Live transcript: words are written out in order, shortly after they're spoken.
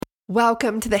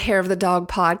Welcome to the Hair of the Dog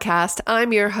podcast.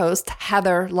 I'm your host,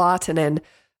 Heather Lahtinen.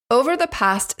 Over the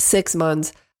past 6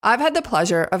 months, I've had the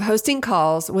pleasure of hosting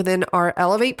calls within our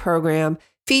Elevate program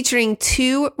featuring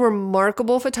 2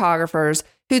 remarkable photographers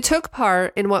who took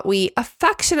part in what we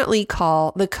affectionately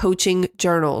call the coaching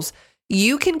journals.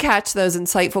 You can catch those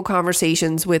insightful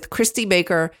conversations with Christy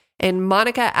Baker and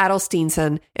Monica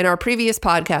Adelsteinson in our previous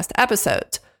podcast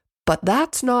episodes. But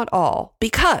that's not all,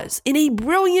 because in a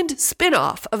brilliant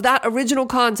spin-off of that original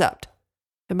concept,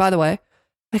 and by the way,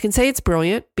 I can say it's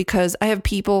brilliant because I have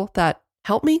people that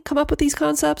help me come up with these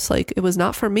concepts, like it was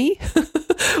not for me.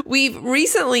 We've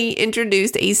recently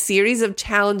introduced a series of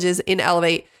challenges in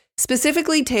Elevate,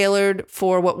 specifically tailored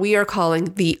for what we are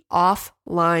calling the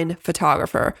offline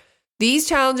photographer. These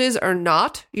challenges are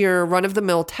not your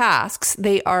run-of-the-mill tasks.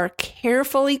 They are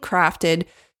carefully crafted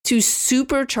to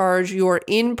supercharge your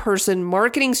in-person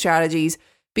marketing strategies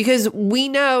because we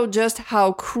know just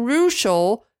how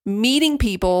crucial meeting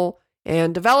people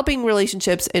and developing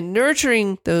relationships and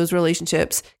nurturing those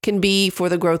relationships can be for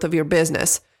the growth of your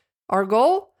business. Our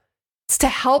goal is to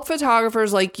help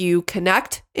photographers like you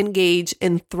connect, engage,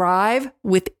 and thrive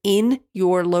within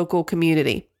your local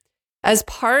community. As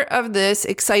part of this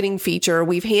exciting feature,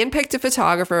 we've handpicked a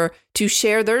photographer to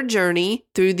share their journey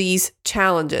through these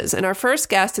challenges. And our first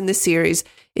guest in this series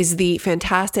is the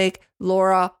fantastic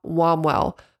Laura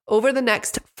Wamwell. Over the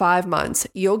next 5 months,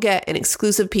 you'll get an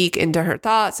exclusive peek into her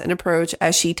thoughts and approach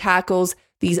as she tackles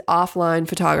these offline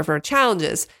photographer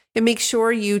challenges. And make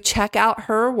sure you check out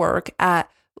her work at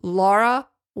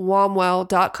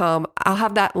laurawamwell.com. I'll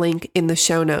have that link in the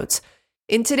show notes.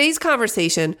 In today's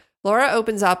conversation, Laura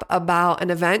opens up about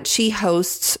an event she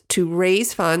hosts to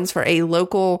raise funds for a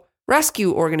local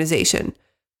rescue organization.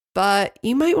 But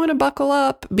you might want to buckle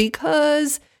up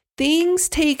because things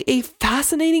take a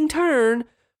fascinating turn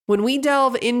when we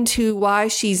delve into why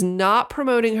she's not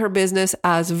promoting her business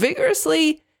as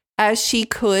vigorously as she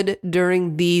could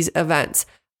during these events.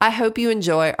 I hope you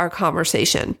enjoy our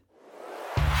conversation.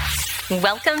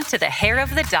 Welcome to the Hair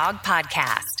of the Dog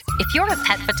podcast. If you're a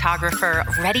pet photographer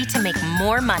ready to make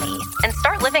more money and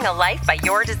start living a life by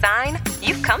your design,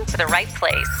 you've come to the right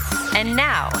place. And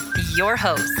now, your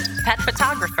host, pet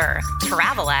photographer,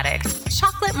 travel addict,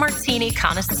 chocolate martini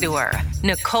connoisseur,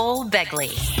 Nicole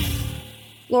Begley.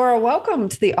 Laura, welcome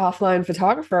to the Offline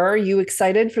Photographer. Are you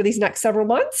excited for these next several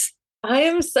months? I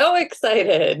am so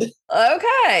excited.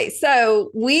 Okay. So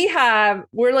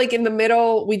we're like in the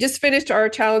middle. We just finished our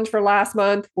challenge for last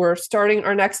month. We're starting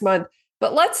our next month.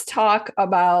 But let's talk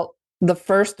about the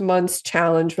first month's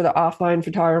challenge for the offline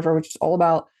photographer, which is all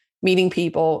about meeting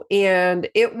people. And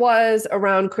it was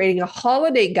around creating a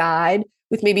holiday guide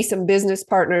with maybe some business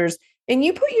partners. And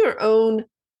you put your own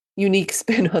unique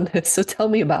spin on this. So tell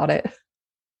me about it.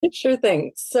 Sure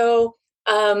thing. So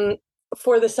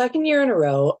for the second year in a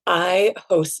row, I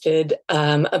hosted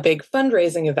a big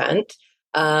fundraising event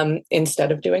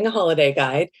instead of doing a holiday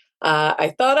guide.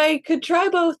 I thought I could try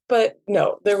both, but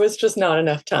no, there was just not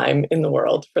enough time in the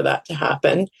world for that to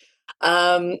happen.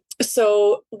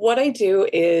 So what I do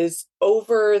is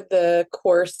over the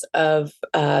course of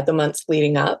the months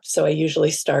leading up, so I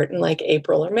usually start in like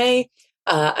April or May,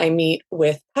 I meet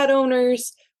with pet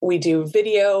owners. We do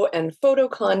video and photo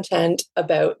content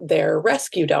about their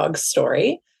rescue dog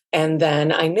story. And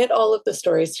then I knit all of the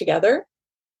stories together.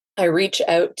 I reach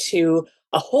out to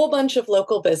a whole bunch of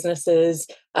local businesses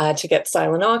to get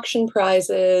silent auction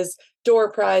prizes,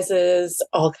 door prizes,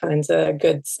 all kinds of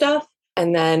good stuff.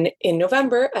 And then in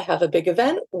November, I have a big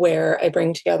event where I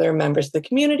bring together members of the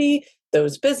community,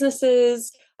 those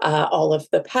businesses, all of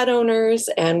the pet owners,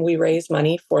 and we raise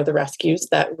money for the rescues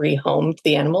that rehomed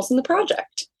the animals in the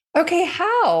project. Okay,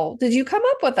 how did you come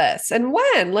up with this and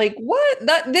when? Like what?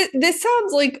 This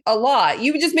sounds like a lot.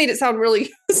 You just made it sound really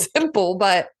simple,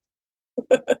 but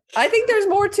I think there's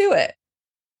more to it.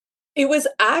 It was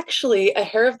actually a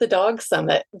Hair of the Dog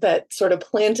summit that sort of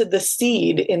planted the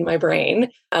seed in my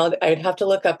brain. I'd have to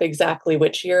look up exactly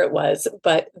which year it was,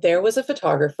 but there was a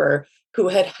photographer who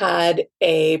had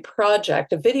a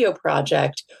project, a video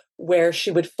project, where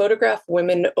she would photograph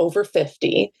women over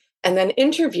 50 and then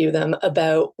interview them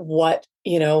about what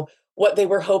they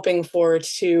were hoping for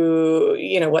to,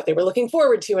 what they were looking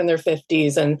forward to in their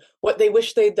 50s and what they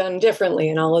wish they'd done differently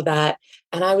and all of that.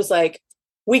 And I was like,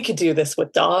 we could do this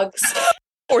with dogs. Of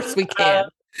course we can.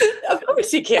 Of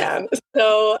course you can.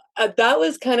 So that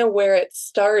was kind of where it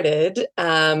started.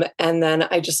 And then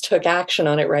I just took action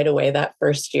on it right away that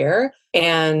first year.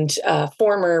 And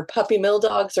former puppy mill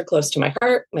dogs are close to my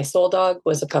heart. My soul dog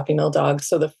was a puppy mill dog.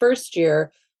 So the first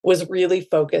year was really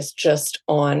focused just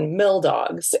on mill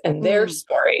dogs and their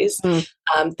stories.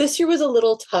 This year was a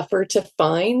little tougher to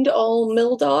find all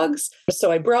mill dogs.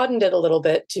 So I broadened it a little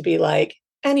bit to be like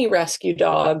any rescue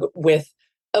dog with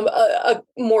a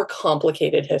more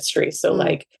complicated history. So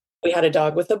like we had a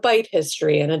dog with a bite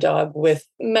history and a dog with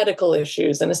medical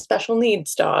issues and a special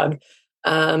needs dog.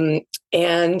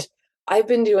 And I've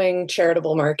been doing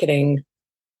charitable marketing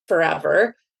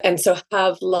forever. And so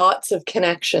have lots of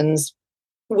connections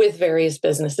with various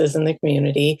businesses in the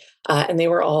community. And they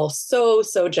were all so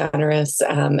generous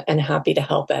and happy to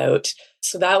help out.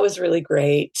 So that was really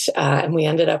great. And we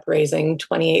ended up raising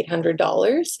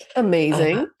 $2,800.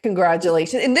 Amazing.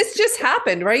 Congratulations. And this just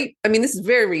happened, right? I mean, this is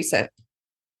very recent.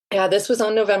 Yeah, this was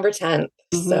on November 10th.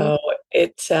 So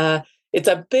it's a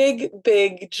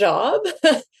big job.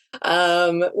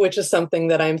 Which is something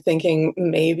that I'm thinking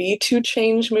maybe to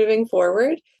change moving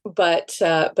forward, but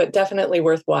definitely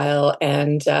worthwhile,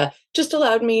 and just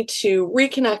allowed me to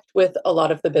reconnect with a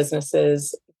lot of the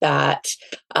businesses that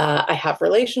I have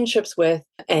relationships with,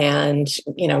 and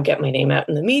get my name out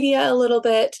in the media a little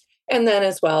bit, and then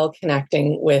as well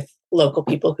connecting with local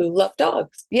people who love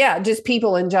dogs. Yeah, just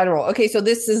people in general. Okay, so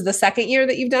this is the second year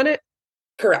that you've done it?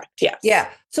 Correct. Yes. Yeah.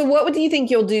 So what do you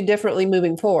think you'll do differently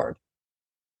moving forward?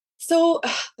 So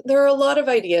there are a lot of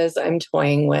ideas I'm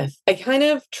toying with. I kind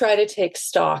of try to take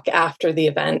stock after the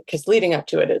event because leading up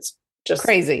to it is just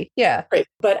crazy. Yeah. Great.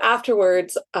 But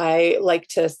afterwards, I like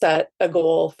to set a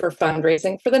goal for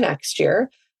fundraising for the next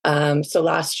year. So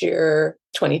last year,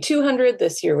 2,200.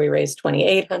 This year, we raised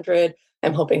 2,800.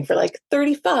 I'm hoping for like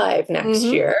 35 next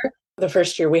year. The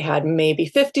first year we had maybe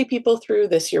 50 people through.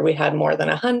 This year we had more than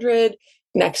 100.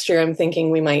 Next year, I'm thinking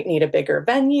we might need a bigger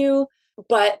venue.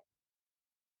 But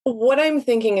what I'm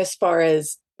thinking as far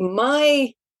as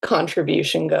my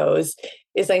contribution goes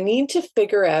is I need to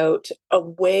figure out a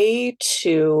way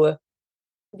to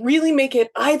really make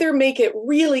it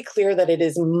really clear that it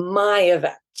is my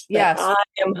event, that I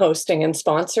am hosting and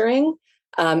sponsoring,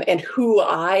 and who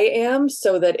I am,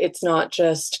 so that it's not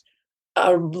just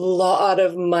a lot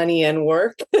of money and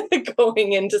work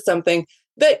going into something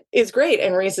that is great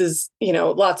and raises,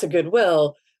 lots of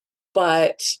goodwill,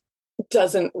 but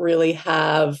doesn't really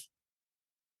have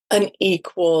an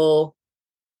equal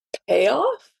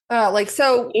payoff.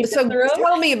 So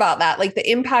tell me about that, like the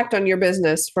impact on your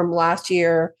business from last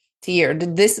year to year.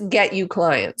 Did this get you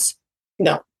clients?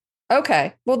 No.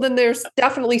 Okay. Well, then there's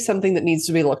definitely something that needs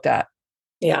to be looked at.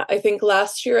 Yeah. I think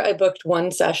last year I booked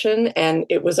one session and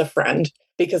it was a friend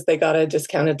because they got a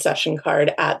discounted session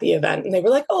card at the event and they were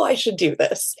like, oh, I should do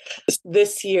this.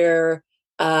 This year,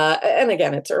 and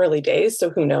again, it's early days,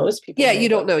 so who knows? People you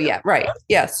don't know yet. Right.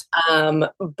 Yes.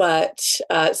 But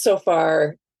so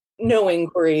far, no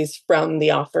inquiries from the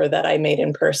offer that I made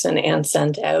in person and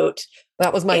sent out.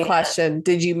 That was my question.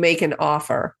 Did you make an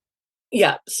offer?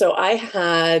 Yeah. So I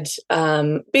had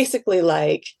basically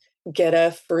like get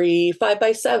a free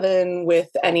 5x7 with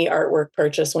any artwork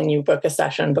purchase when you book a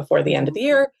session before the end of the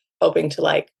year, hoping to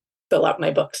like fill up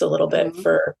my books a little bit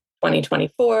for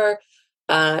 2024.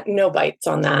 No bites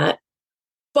on that.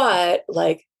 But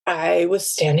like I was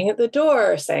standing at the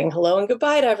door saying hello and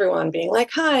goodbye to everyone, being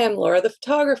like, hi, I'm Laura, the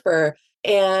photographer.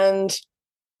 And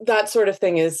that sort of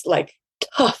thing is like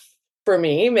tough for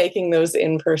me, making those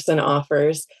in-person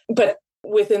offers. But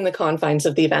within the confines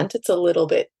of the event, it's a little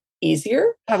bit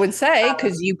easier. I would say,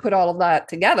 because you put all of that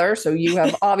together. So you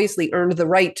have obviously earned the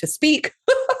right to speak.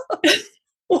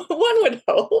 One would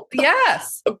hope.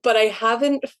 Yes. But I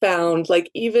haven't found, like,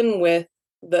 even with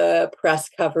the press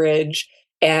coverage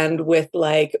and with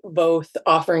like both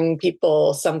offering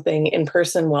people something in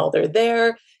person while they're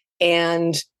there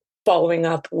and following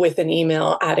up with an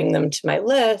email, adding them to my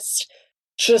list,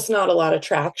 just not a lot of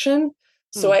traction.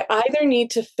 So I either need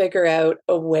to figure out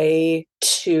a way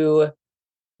to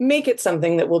make it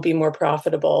something that will be more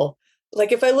profitable.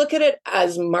 Like if I look at it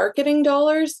as marketing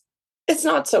dollars, it's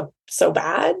not so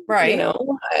bad, right?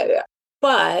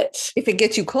 But if it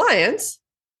gets you clients,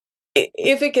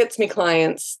 if it gets me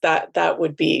clients, that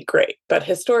would be great. But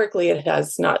historically, it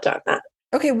has not done that.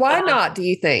 Okay, why not? Do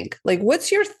you think? Like, what's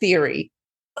your theory?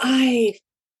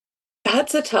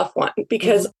 That's a tough one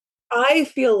because I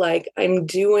feel like I'm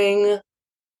doing.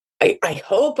 I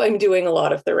hope I'm doing a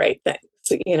lot of the right things.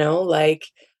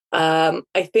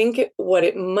 I think what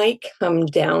it might come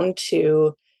down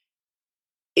to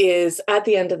is at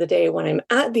the end of the day, when I'm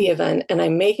at the event and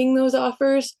I'm making those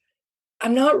offers,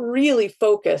 I'm not really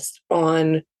focused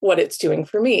on what it's doing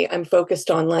for me. I'm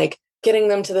focused on like getting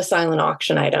them to the silent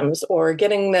auction items or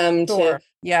getting them to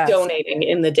donating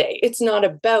in the day. It's not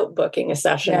about booking a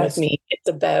session with me. It's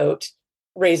about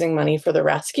raising money for the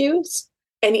rescues.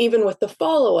 And even with the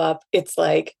follow-up, it's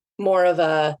like more of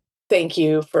a thank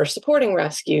you for supporting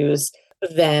rescues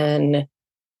than,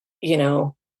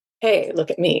 hey,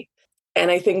 look at me.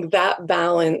 And I think that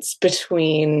balance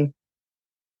between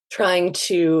trying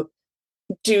to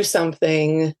do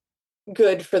something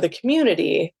good for the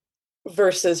community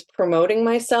versus promoting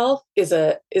myself is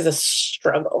a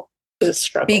struggle. Is a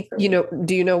struggle for me.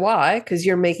 Do you know why? Because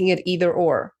you're making it either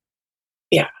or.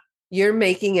 Yeah. You're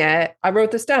making it, I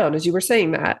wrote this down as you were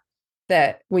saying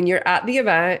that when you're at the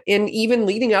event and even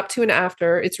leading up to and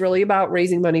after, it's really about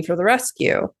raising money for the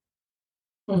rescue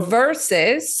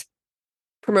versus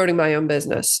promoting my own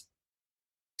business.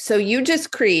 So you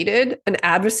just created an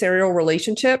adversarial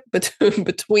relationship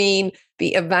between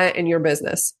the event and your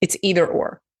business. It's either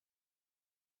or.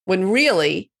 When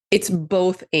really it's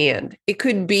both and. It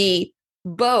could be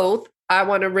both. I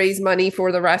want to raise money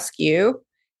for the rescue.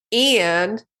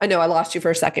 And I know I lost you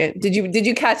for a second. Did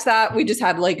you catch that? We just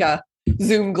had like a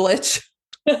Zoom glitch.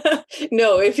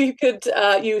 No, if you could,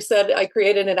 you said I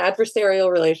created an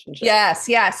adversarial relationship. Yes.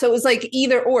 Yeah. So it was like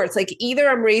either or. It's like either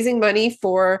I'm raising money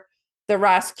for the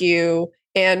rescue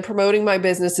and promoting my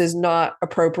business is not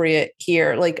appropriate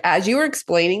here. Like as you were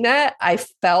explaining that, I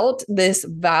felt this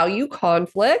value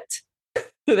conflict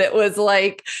that was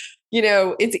like,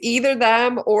 it's either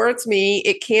them or it's me.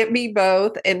 It can't be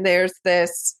both. And there's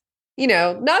this,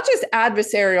 not just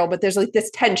adversarial, but there's like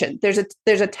this tension. There's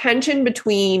a tension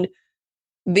between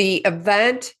the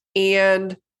event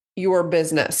and your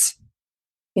business.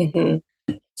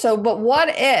 Mm-hmm. So, but what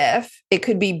if it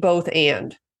could be both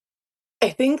and? I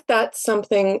think that's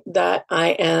something that I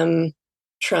am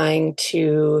trying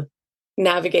to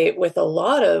navigate with a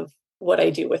lot of what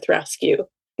I do with rescue.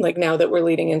 Like now that we're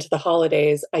leading into the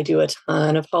holidays, I do a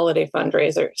ton of holiday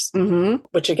fundraisers,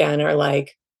 which again are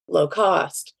like low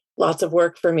cost, lots of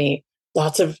work for me,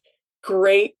 lots of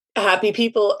great, happy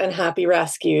people and happy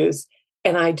rescues.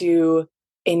 And I do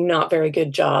a not very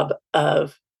good job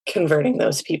of converting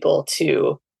those people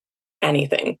to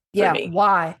anything for me.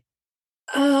 Why?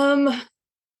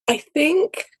 I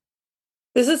think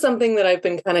this is something that I've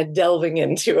been kind of delving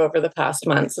into over the past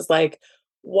months is like,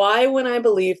 why, when I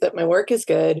believe that my work is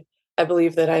good, I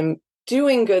believe that I'm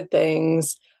doing good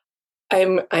things,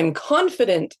 I'm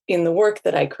confident in the work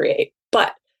that I create,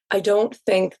 but I don't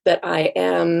think that I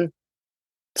am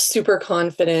super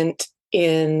confident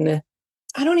in,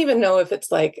 I don't even know if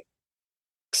it's like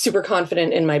super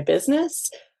confident in my business,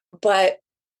 but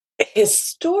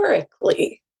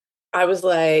historically, I was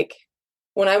like,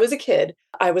 when I was a kid,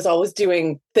 I was always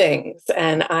doing things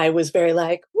and I was very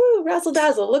like, woo, razzle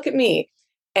dazzle, look at me.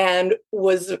 And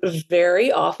was very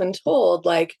often told,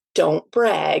 like, don't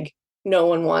brag. No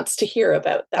one wants to hear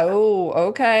about that. Oh,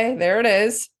 okay. There it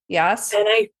is. Yes. And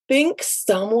I think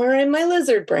somewhere in my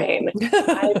lizard brain,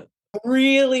 I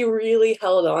really, really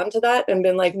held on to that and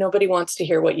been like, nobody wants to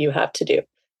hear what you have to do.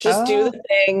 Just do the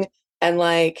thing. And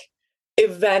like,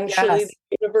 eventually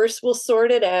the universe will sort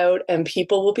it out and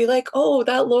people will be like, oh,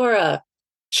 that Laura,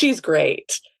 she's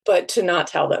great. But to not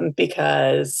tell them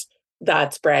because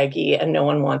that's braggy and no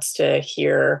one wants to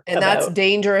hear and that's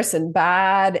dangerous and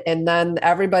bad. And then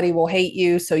everybody will hate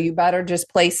you. So you better just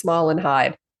play small and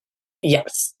hide.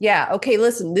 Yes. Yeah. Okay.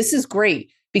 Listen, this is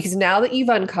great because now that you've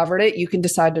uncovered it, you can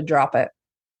decide to drop it.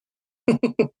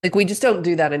 Like we just don't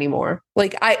do that anymore.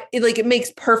 It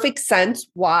makes perfect sense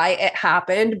why it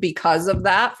happened because of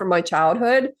that from my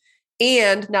childhood.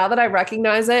 And now that I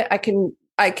recognize it, I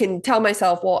can tell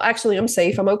myself, well, actually I'm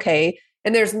safe. I'm okay.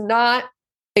 And there's not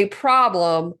a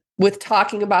problem with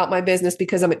talking about my business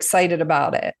because I'm excited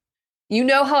about it. You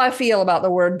know how I feel about the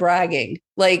word bragging.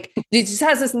 Like it just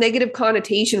has this negative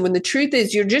connotation when the truth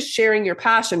is you're just sharing your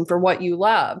passion for what you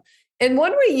love. And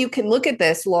one way you can look at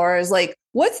this, Laura, is like,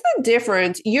 what's the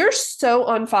difference? You're so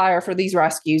on fire for these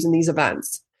rescues and these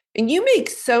events, and you make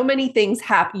so many things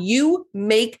happen. You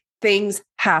make things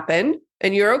happen,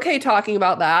 and you're okay talking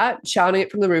about that, shouting it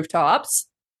from the rooftops.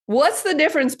 What's the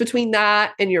difference between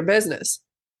that and your business?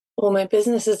 Well, my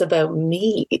business is about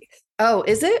me. Oh,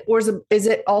 is it? Or is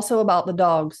it also about the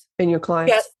dogs and your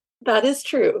clients? Yes, that is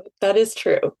true. That is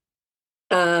true.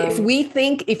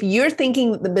 If you're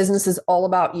thinking the business is all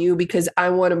about you because I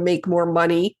want to make more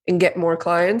money and get more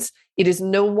clients, it is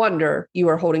no wonder you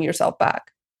are holding yourself back.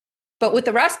 But with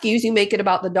the rescues, you make it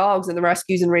about the dogs and the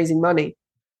rescues and raising money.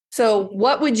 So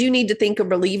what would you need to think or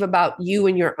believe about you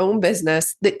and your own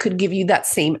business that could give you that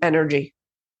same energy?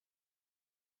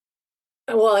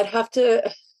 Well, I'd have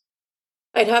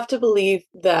to believe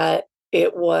that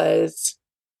it was,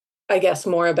 I guess,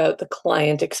 more about the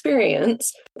client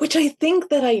experience, which I think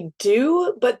that I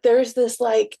do, but there's this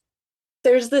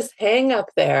hang up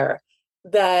there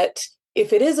that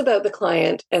if it is about the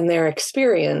client and their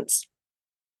experience,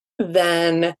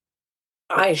 then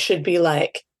I should be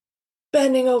like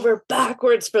bending over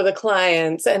backwards for the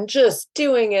clients and just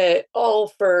doing it all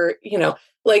for,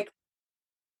 like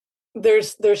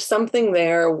there's something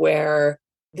there where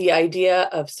the idea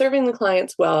of serving the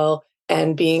clients well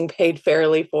and being paid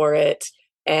fairly for it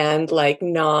and like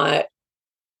not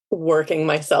working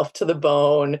myself to the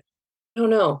bone. I don't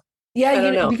know. Yeah, I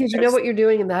don't know. because you know what you're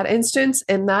doing in that instance,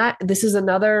 and that this is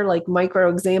another like micro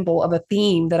example of a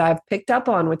theme that I've picked up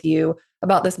on with you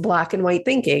about this black and white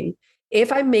thinking.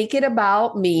 If I make it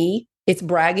about me, it's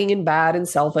bragging and bad and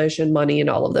selfish and money and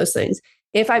all of those things.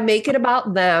 If I make it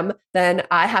about them, then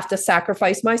I have to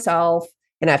sacrifice myself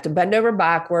and I have to bend over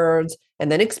backwards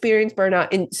and then experience burnout.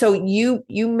 And so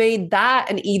you made that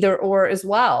an either or as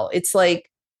well. It's like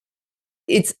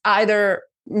it's either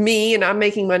me and I'm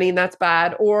making money and that's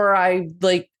bad, or I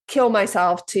like kill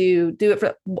myself to do it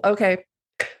for, okay,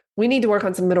 we need to work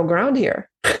on some middle ground here.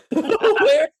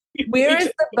 Where is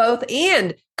the both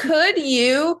and? Could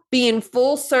you be in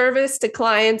full service to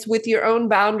clients with your own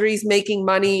boundaries, making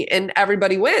money and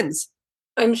everybody wins?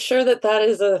 I'm sure that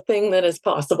is a thing that is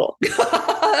possible.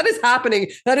 That is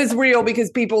happening. That is real because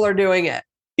people are doing it.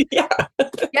 Yeah.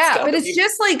 Yeah, but it's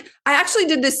just like, I actually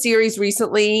did this series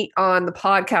recently on the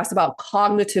podcast about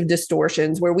cognitive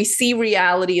distortions, where we see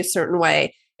reality a certain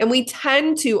way. And we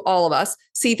tend to, all of us,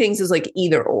 see things as like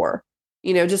either or,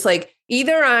 just like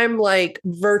either I'm like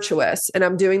virtuous and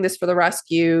I'm doing this for the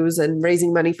rescues and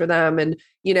raising money for them. And,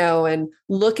 and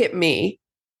look at me,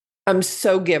 I'm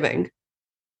so giving.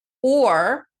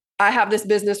 Or I have this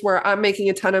business where I'm making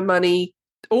a ton of money.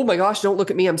 Oh my gosh, don't look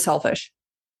at me, I'm selfish.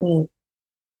 Mm.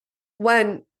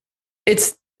 When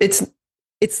it's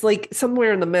like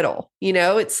somewhere in the middle,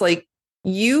 it's like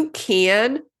you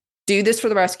can do this for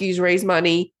the rescues, raise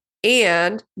money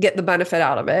and get the benefit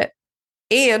out of it.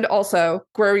 And also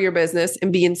grow your business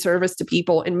and be in service to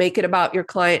people and make it about your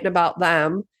client and about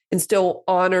them and still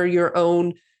honor your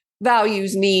own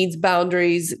values, needs,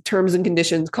 boundaries, terms and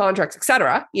conditions, contracts,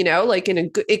 etc. Like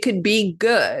it could be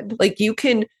good. Like you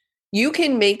can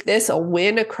make this a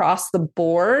win across the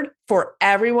board for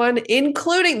everyone,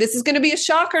 including, this is going to be a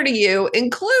shocker to you,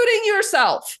 including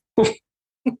yourself.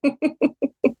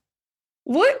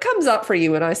 What comes up for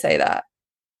you when I say that?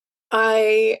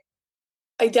 I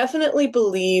definitely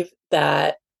believe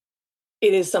that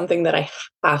it is something that I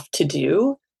have to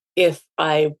do if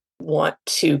I want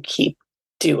to keep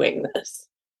doing this.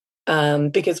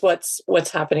 Because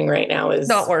what's happening right now is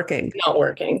not working.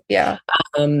 Yeah.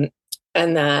 And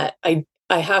that I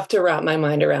have to wrap my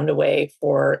mind around a way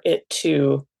for it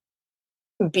to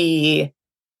be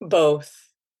both,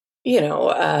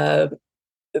 there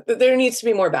needs to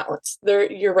be more balance.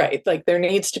 You're right. Like there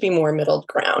needs to be more middle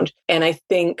ground. And I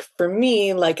think for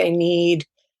me, like I need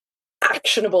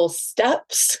actionable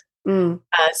steps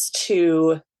as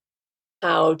to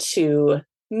how to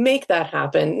make that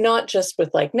happen, not just with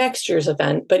like next year's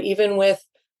event, but even with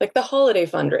like the holiday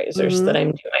fundraisers that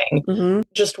I'm doing,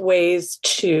 just ways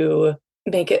to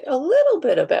make it a little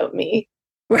bit about me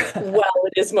while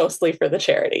it is mostly for the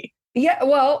charity. Yeah.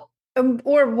 Well,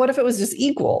 or what if it was just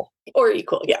equal? Or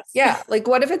equal, yes. Yeah. Like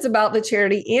what if it's about the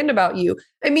charity and about you?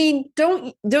 I mean,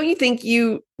 don't you think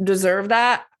you deserve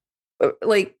that?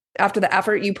 Like after the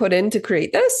effort you put in to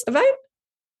create this event?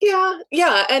 Yeah.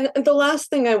 Yeah. And the last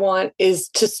thing I want is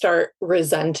to start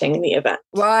resenting the event.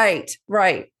 Right.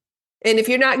 And if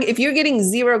you're getting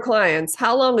 0 clients,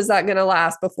 how long is that going to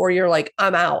last before you're like,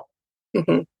 I'm out?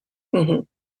 Mm-hmm. Mm-hmm.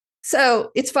 So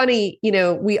it's funny,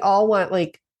 we all want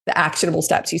like the actionable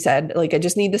steps. You said, like, I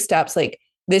just need the steps. Like,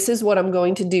 this is what I'm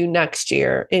going to do next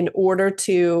year in order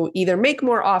to either make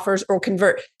more offers or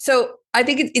convert. So I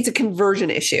think it's a conversion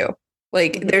issue.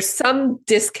 Like there's some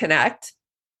disconnect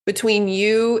between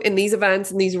you and these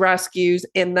events and these rescues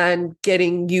and then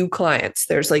getting you clients.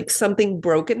 There's like something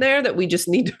broken there that we just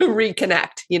need to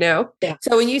reconnect, Yeah.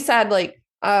 So when you said like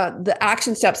the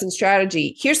action steps and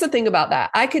strategy, here's the thing about that.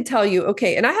 I could tell you,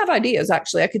 okay, and I have ideas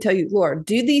actually. I could tell you, Laura,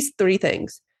 do these 3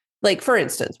 things. Like for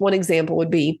instance, one example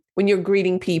would be when you're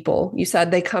greeting people, you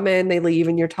said they come in, they leave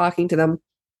and you're talking to them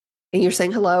and you're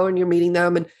saying hello and you're meeting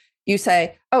them and you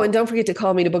say, oh, and don't forget to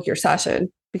call me to book your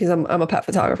session because I'm a pet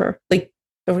photographer. Like,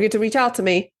 don't forget to reach out to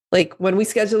me. Like when we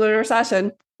schedule our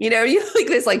session, you like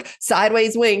this like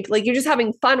sideways wink, like you're just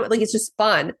having fun. Like, it's just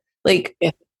fun. Like,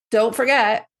 Don't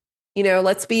forget,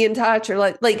 let's be in touch or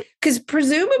like, cause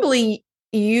presumably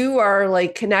you are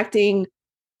like connecting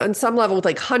on some level with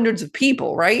like hundreds of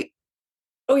people, right?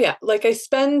 Oh yeah. Like I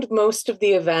spend most of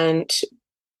the event,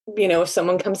 if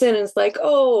someone comes in and it's like,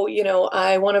 oh,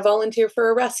 I want to volunteer for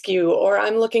a rescue or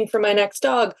I'm looking for my next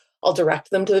dog. I'll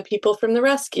direct them to the people from the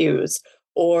rescues.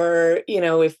 Or,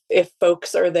 if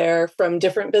folks are there from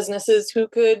different businesses who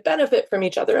could benefit from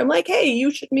each other, I'm like, hey,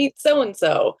 you should meet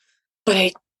so-and-so. But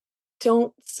I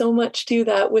don't so much do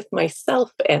that with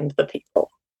myself and the people.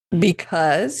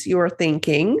 Because you're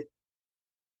thinking,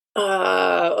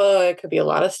 it could be a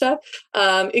lot of stuff.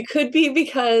 It could be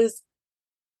because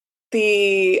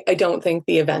I don't think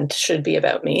the event should be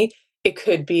about me. It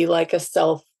could be like a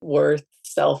self-worth,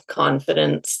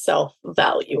 self-confidence,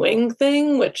 self-valuing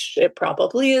thing, which it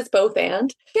probably is both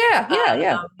and.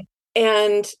 Yeah.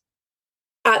 And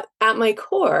at my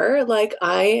core, like,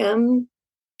 I am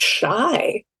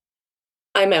shy.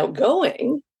 I'm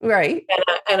outgoing. Right.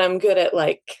 And I'm good at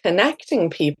like connecting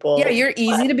people. Yeah, you're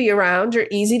easy to be around. You're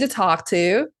easy to talk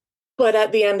to. But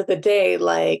at the end of the day,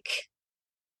 like,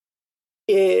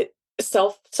 it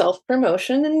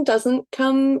self-promotion and doesn't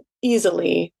come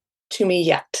easily to me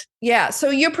yet. Yeah. So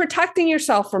you're protecting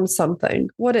yourself from something.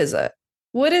 What is it?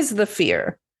 What is the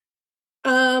fear?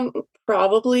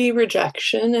 Probably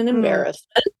rejection and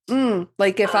embarrassment.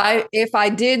 Like if I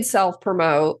did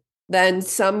self-promote, then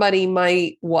somebody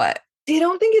might what? I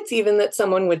don't think it's even that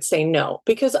someone would say no,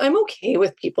 because I'm okay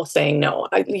with people saying no.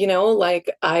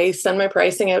 I send my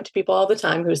pricing out to people all the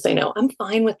time who say no. I'm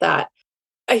fine with that.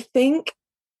 I think,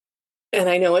 and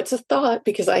I know it's a thought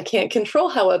because I can't control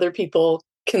how other people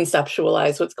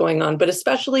conceptualize what's going on, but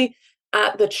especially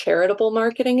at the charitable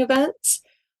marketing events,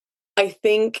 I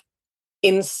think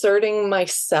inserting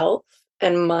myself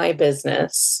and my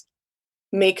business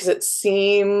makes it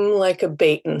seem like a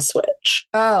bait and switch.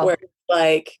 Oh. Where it's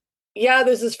like, yeah,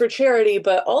 this is for charity,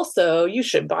 but also you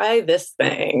should buy this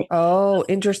thing. Oh,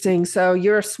 interesting. So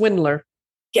you're a swindler.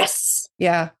 Yes.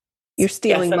 Yeah. You're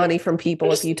stealing money from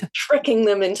people if you tricking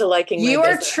them into liking you my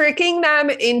are business. Tricking them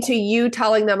into you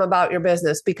telling them about your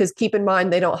business, because keep in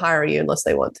mind, they don't hire you unless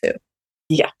they want to.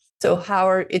 Yeah. So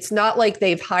it's not like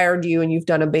they've hired you and you've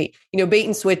done a bait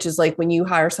and switch is like when you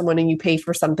hire someone and you pay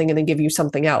for something and they give you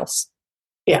something else.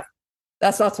 Yeah.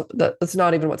 That's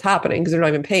not even what's happening because they're not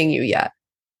even paying you yet.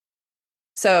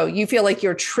 So you feel like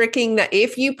you're tricking that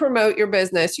if you promote your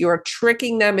business, you are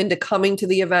tricking them into coming to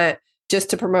the event just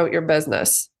to promote your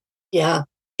business. Yeah.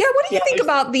 Yeah. What do you think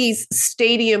about these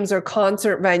stadiums or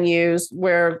concert venues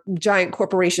where giant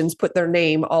corporations put their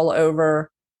name all over?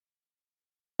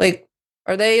 Like,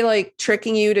 are they like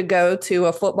tricking you to go to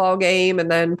a football game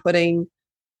and then putting?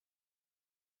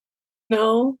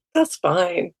 No, that's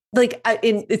fine. Like,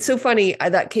 it's so funny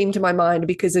that came to my mind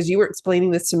because as you were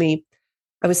explaining this to me,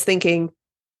 I was thinking,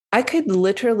 I could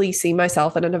literally see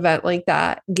myself at an event like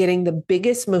that, getting the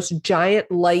biggest, most giant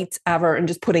lights ever and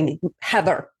just putting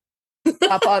Heather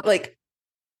up on like,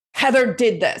 Heather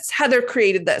did this. Heather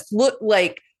created this. Look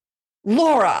like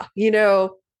Laura,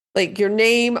 like your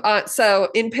name. So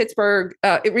in Pittsburgh,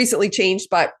 it recently changed,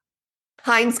 but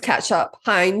Heinz Ketchup,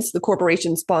 Heinz, the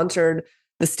corporation, sponsored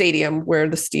the stadium where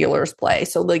the Steelers play.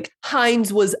 So like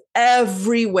Heinz was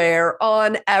everywhere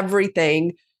on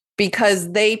everything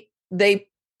because they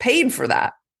paid for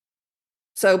that.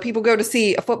 So people go to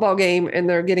see a football game and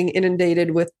they're getting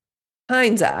inundated with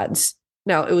Heinz ads.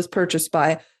 Now, it was purchased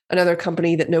by another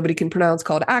company that nobody can pronounce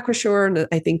called Acrisure, and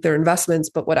I think their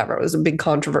investments, but whatever. It was a big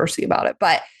controversy about it.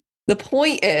 But the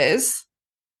point is,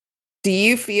 do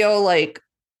you feel like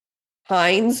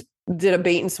Heinz did a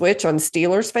bait and switch on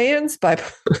Steelers fans by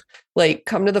like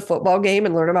come to the football game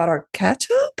and learn about our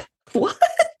ketchup? What?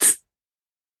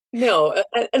 No,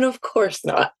 and of course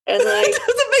not. And like, it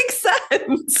doesn't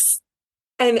make sense.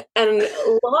 And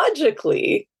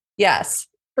logically, yes,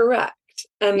 correct.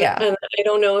 And I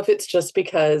don't know if it's just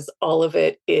because all of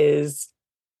it is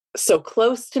so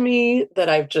close to me that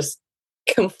I've just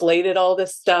conflated all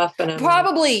this stuff. And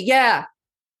probably, yeah.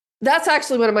 That's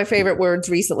actually one of my favorite words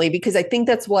recently, because I think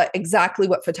that's exactly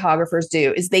what photographers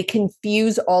do is they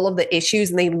confuse all of the issues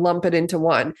and they lump it into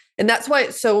one. And that's why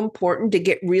it's so important to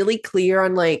get really clear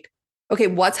on like, okay,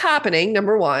 what's happening?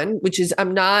 Number one, which is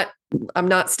I'm not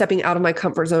stepping out of my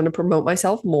comfort zone to promote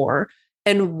myself more,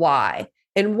 and why.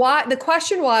 And why, the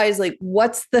question why is like,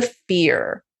 what's the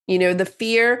fear? The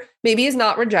fear maybe is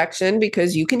not rejection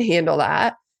because you can handle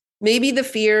that. Maybe the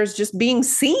fear is just being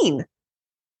seen.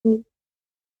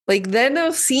 Like then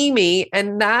they'll see me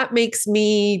and that makes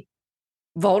me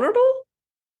vulnerable.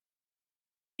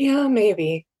 Yeah,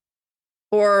 maybe.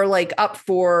 Or like up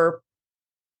for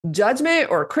judgment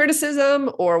or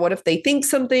criticism, or what if they think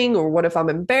something, or what if I'm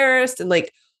embarrassed? And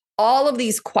like all of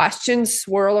these questions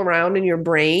swirl around in your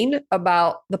brain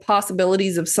about the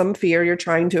possibilities of some fear you're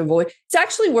trying to avoid. It's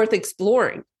actually worth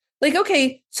exploring. Like,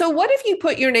 okay, so what if you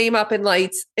put your name up in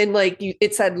lights and like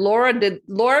it said,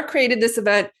 Laura created this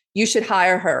event. You should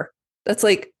hire her. That's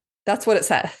like, That's what it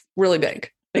says. Really big.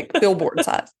 Like billboard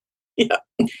size. Yeah.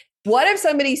 What if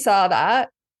somebody saw that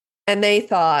and they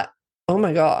thought, oh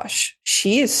my gosh,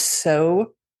 she is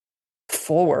so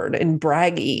forward and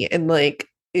braggy and like,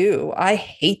 ew, I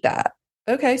hate that.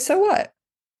 Okay, so what?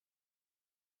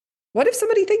 What if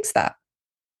somebody thinks that?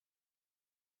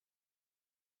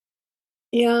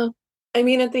 Yeah. I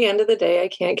mean, at the end of the day, I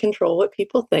can't control what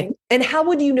people think. And how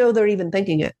would you know they're even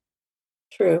thinking it?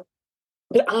 True.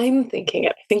 But I'm thinking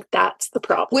it. I think that's the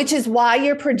problem. Which is why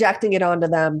you're projecting it onto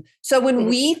them. So when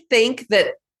we think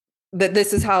that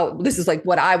this is like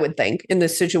what I would think in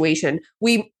this situation,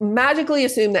 we magically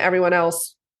assume that everyone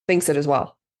else thinks it as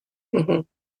well. Mm-hmm.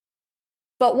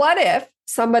 But what if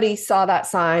somebody saw that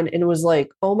sign and was like,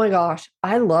 oh my gosh,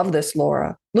 I love this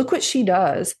Laura. Look what she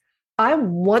does. I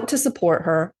want to support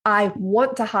her. I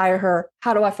want to hire her.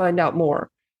 How do I find out more?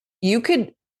 You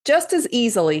could just as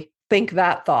easily think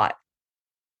that thought.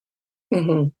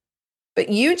 Mm-hmm. But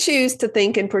you choose to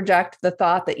think and project the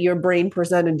thought that your brain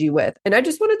presented you with. And I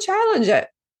just want to challenge it.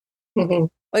 Mm-hmm.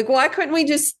 Like, why couldn't we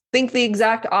just think the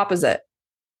exact opposite?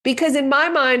 Because in my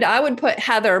mind, I would put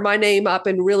Heather, my name, up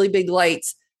in really big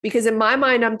lights. Because in my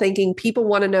mind, I'm thinking people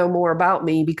want to know more about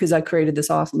me because I created this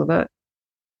awesome event.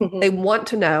 Mm-hmm. They want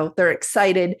to know. They're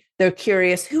excited. They're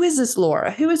curious. Who is this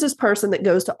Laura? Who is this person that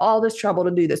goes to all this trouble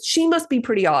to do this? She must be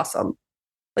pretty awesome.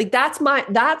 Like, that's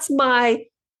my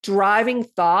driving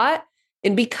thought.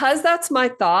 And because that's my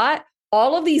thought,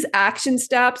 all of these action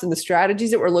steps and the strategies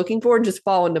that we're looking for just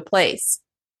fall into place.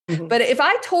 Mm-hmm. But if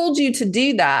I told you to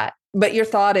do that, but your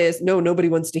thought is, no, nobody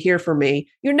wants to hear from me,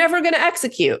 you're never going to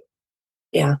execute.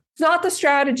 Yeah. It's not the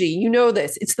strategy. You know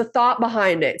this. It's the thought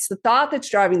behind it. It's the thought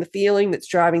that's driving the feeling, that's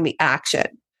driving the action.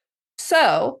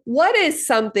 So what is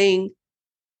something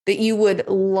that you would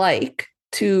like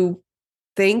to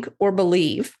think or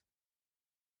believe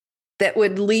that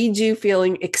would lead you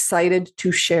feeling excited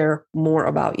to share more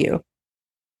about you?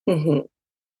 Mm-hmm.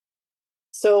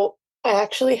 So I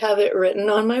actually have it written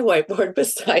on my whiteboard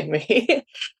beside me.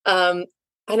 And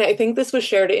I think this was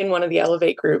shared in one of the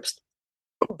Elevate groups.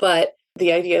 But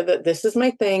the idea that this is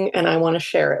my thing and I want to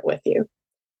share it with you.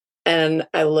 And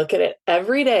I look at it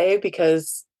every day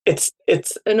because it's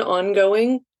an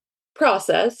ongoing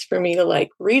process for me to like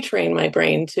retrain my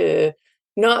brain to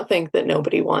not think that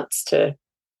nobody wants to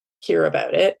hear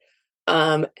about it,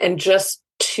 and just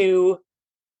to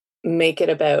make it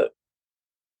about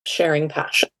sharing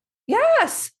passion.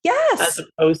 Yes. As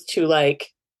opposed to like,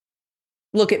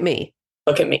 look at me.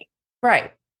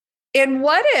 Right. And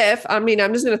what if, I'm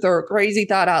just going to throw a crazy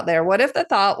thought out there. What if the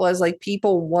thought was like,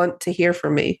 people want to hear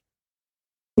from me?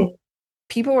 Mm-hmm.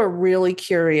 People are really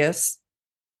curious.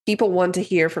 People want to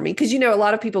hear from me. Because, a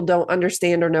lot of people don't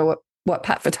understand or know what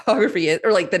pet photography is,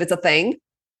 or like that it's a thing.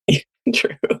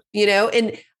 True.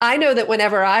 And I know that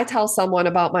whenever I tell someone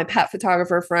about my pet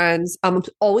photographer friends, I'm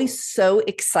always so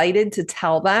excited to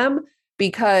tell them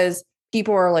because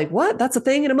people are like, what? That's a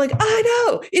thing? And I'm like, I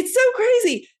know. It's so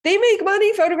crazy. They make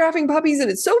money photographing puppies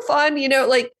and it's so fun,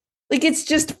 like it's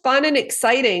just fun and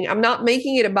exciting. I'm not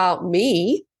making it about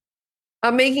me.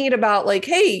 I'm making it about like,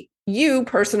 hey, you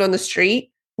person on the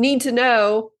street need to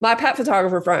know my pet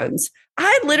photographer friends.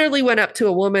 I literally went up to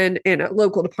a woman in a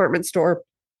local department store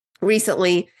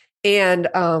recently, and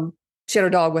she had her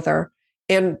dog with her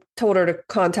and told her to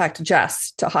contact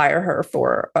Jess to hire her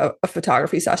for a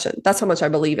photography session. That's how much I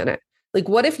believe in it. Like,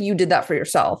 what if you did that for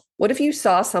yourself? What if you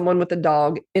saw someone with a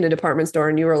dog in a department store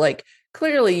and you were like,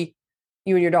 clearly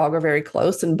you and your dog are very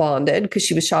close and bonded because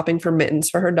she was shopping for mittens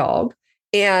for her dog.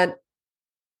 And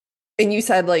you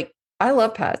said like, I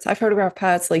love pets. I photograph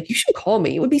pets. Like, you should call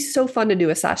me. It would be so fun to do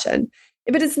a session.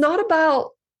 But it's not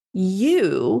about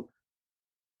you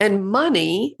and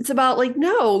money. It's about like,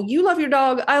 no, you love your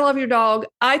dog. I love your dog.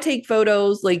 I take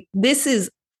photos. Like, this is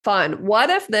fun. What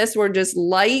if this were just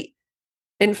light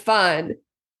and fun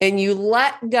and you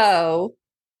let go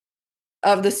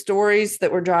of the stories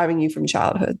that were driving you from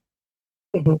childhood?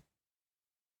 Mm-hmm.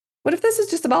 What if this is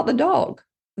just about the dog?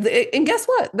 And guess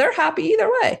what? They're happy either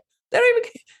way. They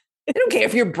don't care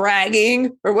if you're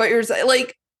bragging or what you're saying.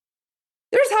 Like,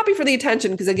 they're just happy for the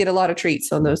attention because they get a lot of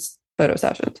treats on those photo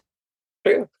sessions.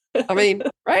 True.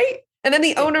 Right? And then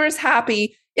the owner is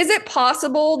happy. Is it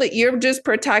possible that you're just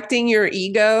protecting your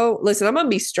ego? Listen, I'm going to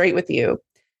be straight with you.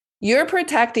 You're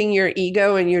protecting your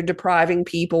ego and you're depriving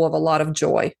people of a lot of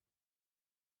joy.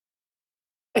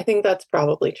 I think that's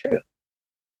probably true.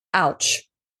 Ouch.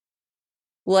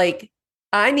 Like,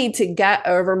 I need to get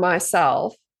over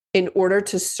myself in order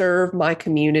to serve my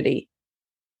community.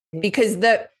 Because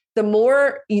the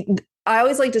more, I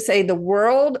always like to say, the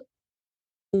world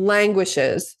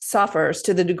languishes, suffers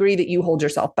to the degree that you hold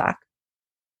yourself back.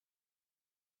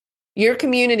 Your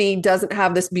community doesn't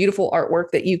have this beautiful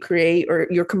artwork that you create or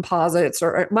your composites,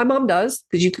 or my mom does,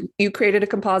 because you created a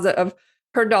composite of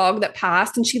her dog that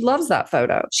passed and she loves that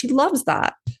photo. She loves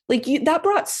that. Like that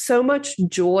brought so much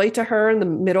joy to her in the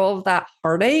middle of that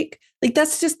heartache. Like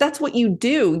that's what you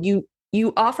do.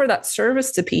 You offer that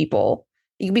service to people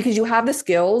because you have the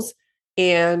skills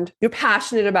and you're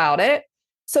passionate about it.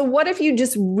 So what if you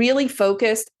just really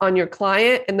focused on your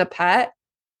client and the pet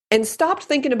and stopped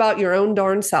thinking about your own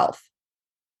darn self?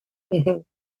 Mm-hmm.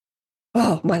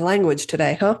 Oh, my language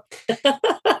today, huh?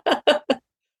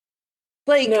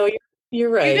 Like, no, you're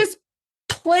right. You're just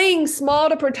playing small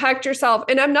to protect yourself.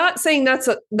 And I'm not saying that's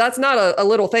not a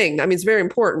little thing. I mean, it's very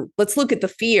important. Let's look at the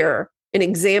fear and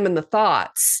examine the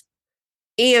thoughts.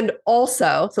 And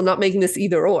also, so I'm not making this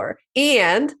either or.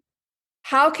 And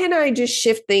how can I just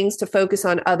shift things to focus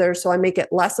on others so I make it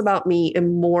less about me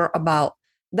and more about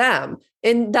them?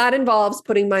 And that involves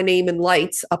putting my name in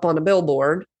lights up on a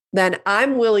billboard. Then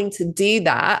I'm willing to do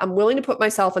that. I'm willing to put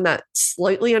myself in that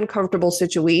slightly uncomfortable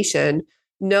situation,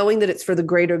 knowing that it's for the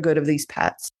greater good of these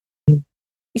pets. You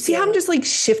see how I'm just like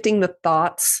shifting the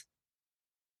thoughts?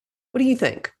 What do you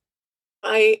think?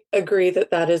 I agree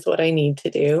that is what I need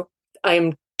to do.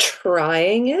 I'm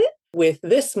trying it with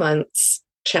this month's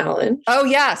challenge. Oh,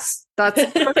 yes. That's a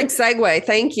perfect segue.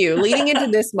 Thank you. Leading into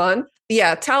this month.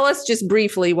 Yeah. Tell us just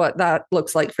briefly what that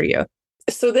looks like for you.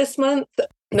 So this month,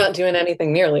 not doing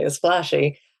anything nearly as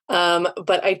flashy,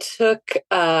 but I took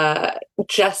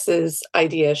Jess's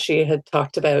idea. She had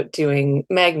talked about doing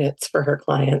magnets for her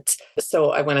clients.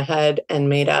 So I went ahead and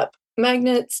made up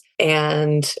magnets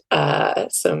and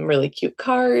some really cute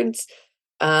cards.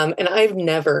 And I've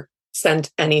never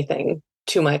sent anything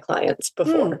to my clients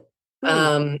before.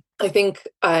 I think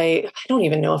I don't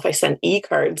even know if I sent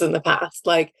e-cards in the past.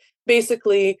 Like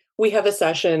basically we have a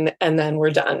session and then we're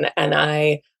done. And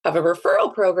I have a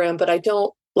referral program, but I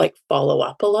don't like follow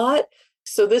up a lot.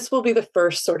 So this will be the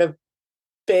first sort of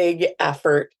big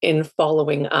effort in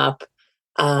following up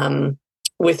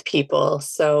with people.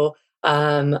 So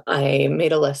I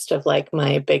made a list of like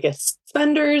my biggest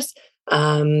spenders.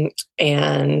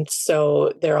 And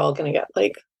so they're all going to get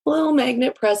like a little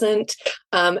magnet present.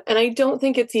 And I don't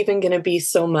think it's even going to be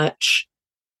so much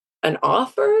an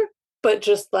offer, but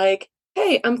just like,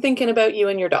 hey, I'm thinking about you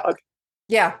and your dog.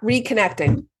 Yeah.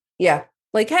 Reconnecting. Yeah.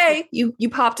 Like, hey, you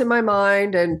popped in my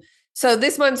mind. And so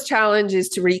this month's challenge is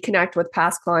to reconnect with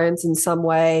past clients in some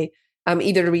way,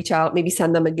 either to reach out, maybe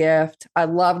send them a gift. I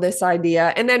love this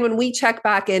idea. And then when we check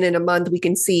back in a month, we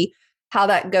can see how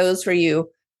that goes for you.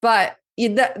 But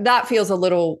that feels a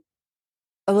little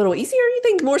easier. You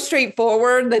think more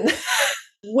straightforward than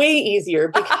way easier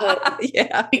because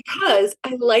because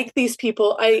I like these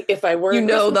people. If I were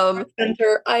them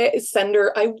center,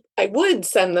 I would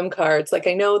send them cards. Like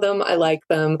I know them, I like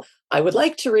them. I would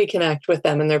like to reconnect with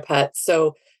them and their pets.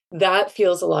 So that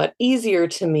feels a lot easier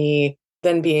to me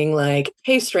than being like,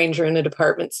 hey, stranger in a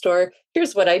department store,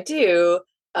 here's what I do.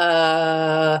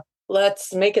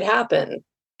 Let's make it happen.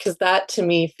 Because that to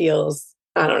me feels,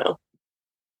 I don't know.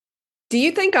 Do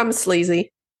you think I'm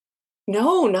sleazy?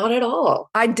 No, not at all.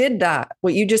 I did that.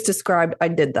 What you just described, I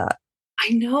did that. I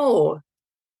know.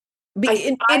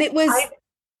 And it was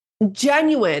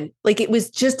genuine. Like it was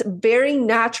just very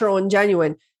natural and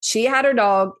genuine. She had her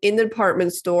dog in the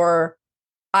department store.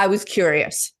 I was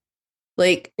curious.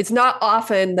 Like it's not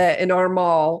often that in our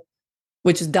mall,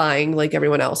 which is dying like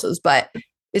everyone else's, but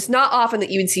it's not often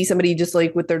that you would see somebody just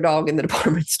like with their dog in the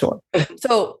department store.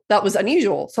 So that was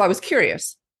unusual. So I was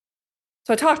curious.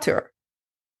 So I talked to her.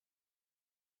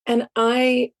 And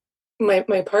my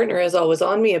partner is always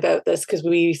on me about this because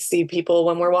we see people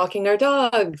when we're walking our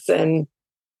dogs and,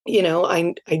 you know,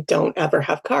 I don't ever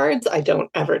have cards. I don't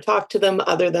ever talk to them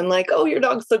other than like, oh, your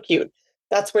dog's so cute.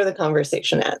 That's where the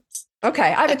conversation ends.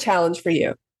 Okay. I have a challenge for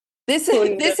you. This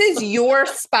is your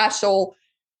special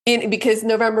because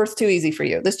November's too easy for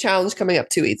you. This challenge coming up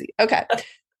too easy. Okay.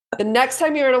 The next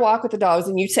time you're on a walk with the dogs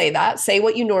and you say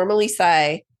what you normally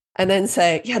say. And then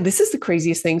say, yeah, this is the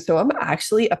craziest thing. So I'm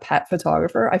actually a pet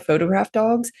photographer. I photograph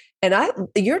dogs and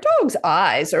your dog's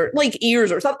eyes or like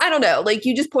ears or something. I don't know. Like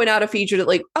you just point out a feature that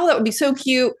like, oh, that would be so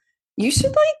cute. You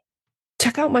should like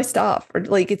check out my stuff or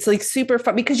like, it's like super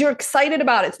fun because you're excited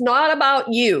about it. It's not about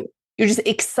you. You're just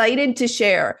excited to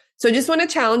share. So I just want to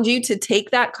challenge you to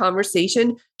take that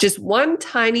conversation just one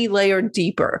tiny layer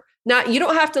deeper. Now you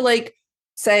don't have to like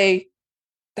say,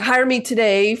 hire me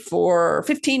today for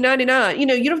 $15.99. You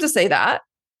know, you don't have to say that.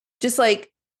 Just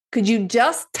like, could you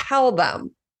just tell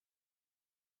them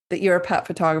that you're a pet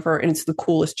photographer and it's the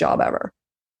coolest job ever?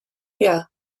 Yeah,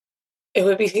 it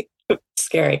would be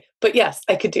scary, but yes,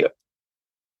 I could do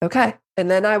it. Okay. And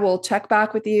then I will check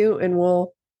back with you and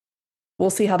we'll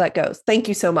see how that goes. Thank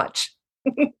you so much.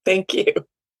 Thank you.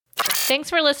 Thanks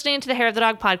for listening to the Hair of the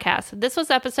Dog podcast. This was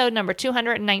episode number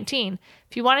 219.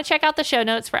 If you want to check out the show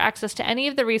notes for access to any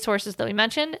of the resources that we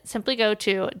mentioned, simply go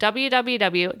to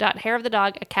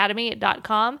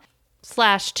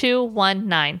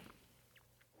www.hairofthedogacademy.com/219.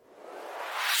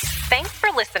 Thanks for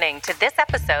listening to this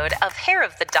episode of Hair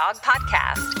of the Dog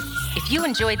podcast. If you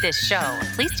enjoyed this show,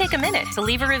 please take a minute to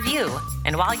leave a review.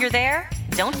 And while you're there,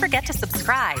 don't forget to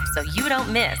subscribe so you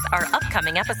don't miss our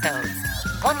upcoming episodes.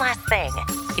 One last thing,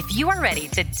 if you are ready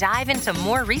to dive into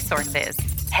more resources,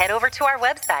 head over to our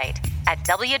website at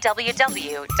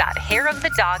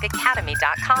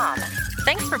www.hairofthedogacademy.com.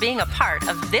 Thanks for being a part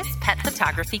of this pet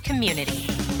photography community.